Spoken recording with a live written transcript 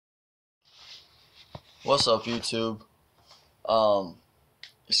What's up, YouTube?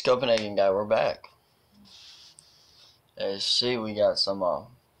 It's Copenhagen guy. We're back. As you see, we got some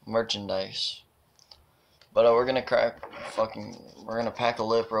merchandise, but we're gonna we're gonna pack a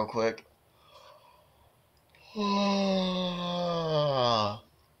lip real quick.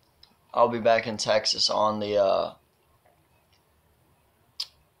 I'll be back in Texas on the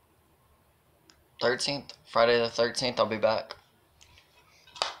 13th, Friday the 13th. I'll be back.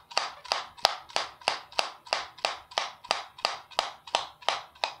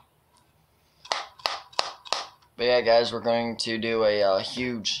 But yeah, guys, we're going to do a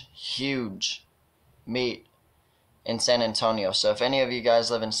huge meet in San Antonio. So if any of you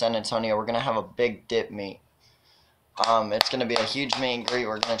guys live in San Antonio, we're gonna have a big dip meet. It's gonna be a huge meet and greet.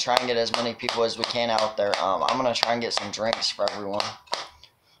 We're gonna try and get as many people as we can out there. I'm gonna try and get some drinks for everyone.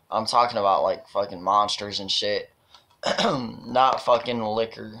 I'm talking about like fucking monsters and shit, not fucking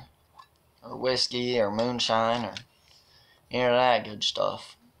liquor or whiskey or moonshine or any of that good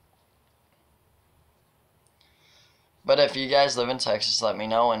stuff. But if you guys live in Texas, let me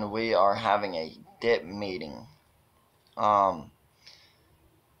know, and we are having a dip meeting. The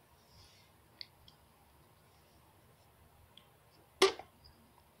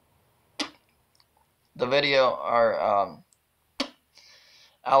video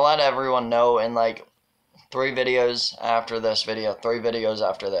I'll let everyone know in like 3 videos after this video, 3 videos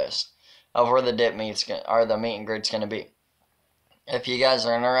after this, of where the dip meets or the meet and greet's gonna be. If you guys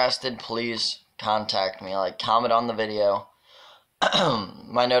are interested, please contact me. Like, comment on the video.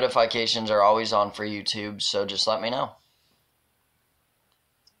 My notifications are always on for YouTube, so just let me know.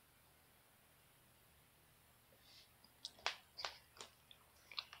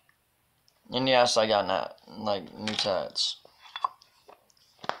 And yes, I got new tats.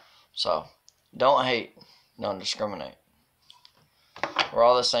 So, don't hate, don't discriminate. We're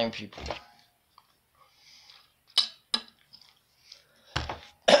all the same people.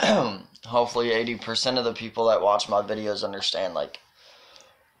 Hopefully 80% of the people that watch my videos understand, like,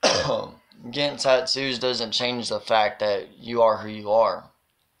 getting tattoos doesn't change the fact that you are who you are.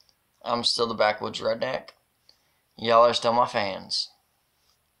 I'm still the backwoods redneck. Y'all are still my fans.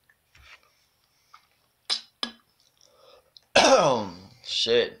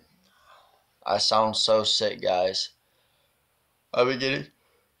 Shit. I sound so sick, guys. I've been getting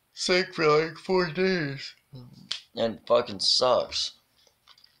sick for like 4 days. And it fucking sucks.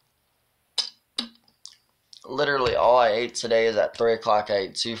 Literally, all I ate today is at 3 o'clock. I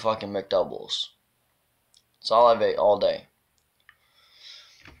ate 2 fucking McDoubles. That's all I've ate all day.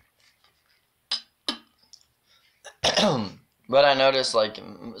 But I noticed, like,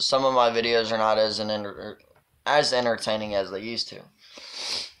 some of my videos are not as entertaining as they used to.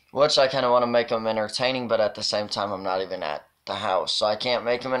 Which I kind of want to make them entertaining, but at the same time, I'm not even at the house. So I can't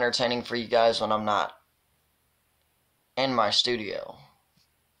make them entertaining for you guys when I'm not in my studio.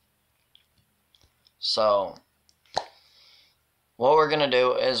 So, what we're going to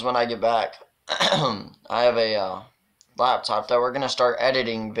do is when I get back, I have a laptop that we're going to start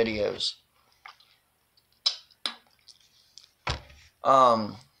editing videos.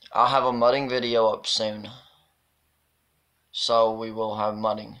 I'll have a mudding video up soon. So we will have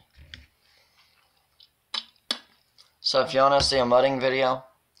mudding. So if you want to see a mudding video,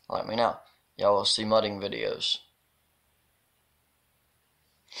 let me know. Y'all will see mudding videos.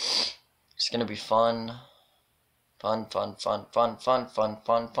 It's going to be fun. Fun.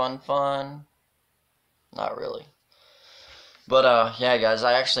 Not really. But, yeah, guys,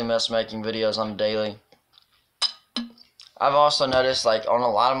 I actually miss making videos on a daily. I've also noticed, like, on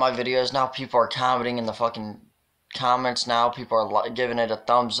a lot of my videos now, people are commenting in the fucking comments now. People are giving it a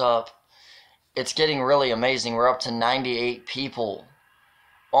thumbs up. It's getting really amazing. We're up to 98 people.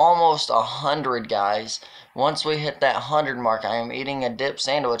 Almost 100, guys. Once we hit that 100 mark, I am eating a dip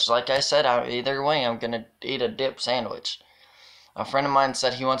sandwich. Like I said, either way, I'm going to eat a dip sandwich. A friend of mine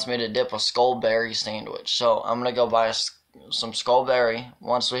said he wants me to dip a skullberry sandwich. So I'm going to go buy some skullberry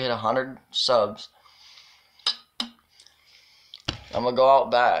once we hit 100 subs. I'm going to go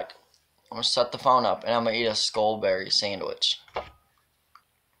out back. I'm going to set the phone up, and I'm going to eat a skullberry sandwich.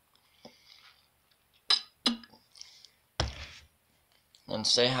 And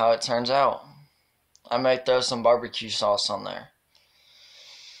see how it turns out. I might throw some barbecue sauce on there.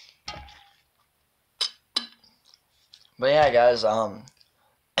 But yeah, guys, I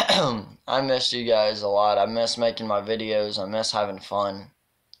miss you guys a lot. I miss making my videos. I miss having fun.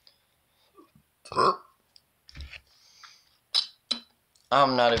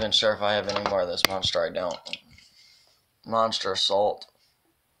 I'm not even sure if I have any more of this Monster. I don't. Monster Assault.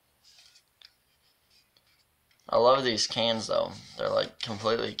 I love these cans, though. They're like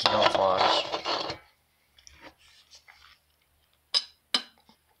completely camouflage.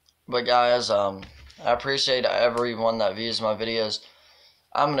 But guys, I appreciate everyone that views my videos.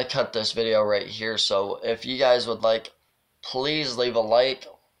 I'm going to cut this video right here. So if you guys would like, please leave a like,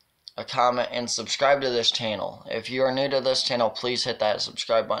 a comment, and subscribe to this channel. If you are new to this channel, please hit that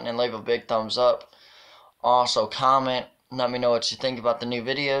subscribe button and leave a big thumbs up. Also comment, let me know what you think about the new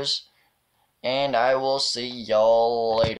videos. And I will see y'all later.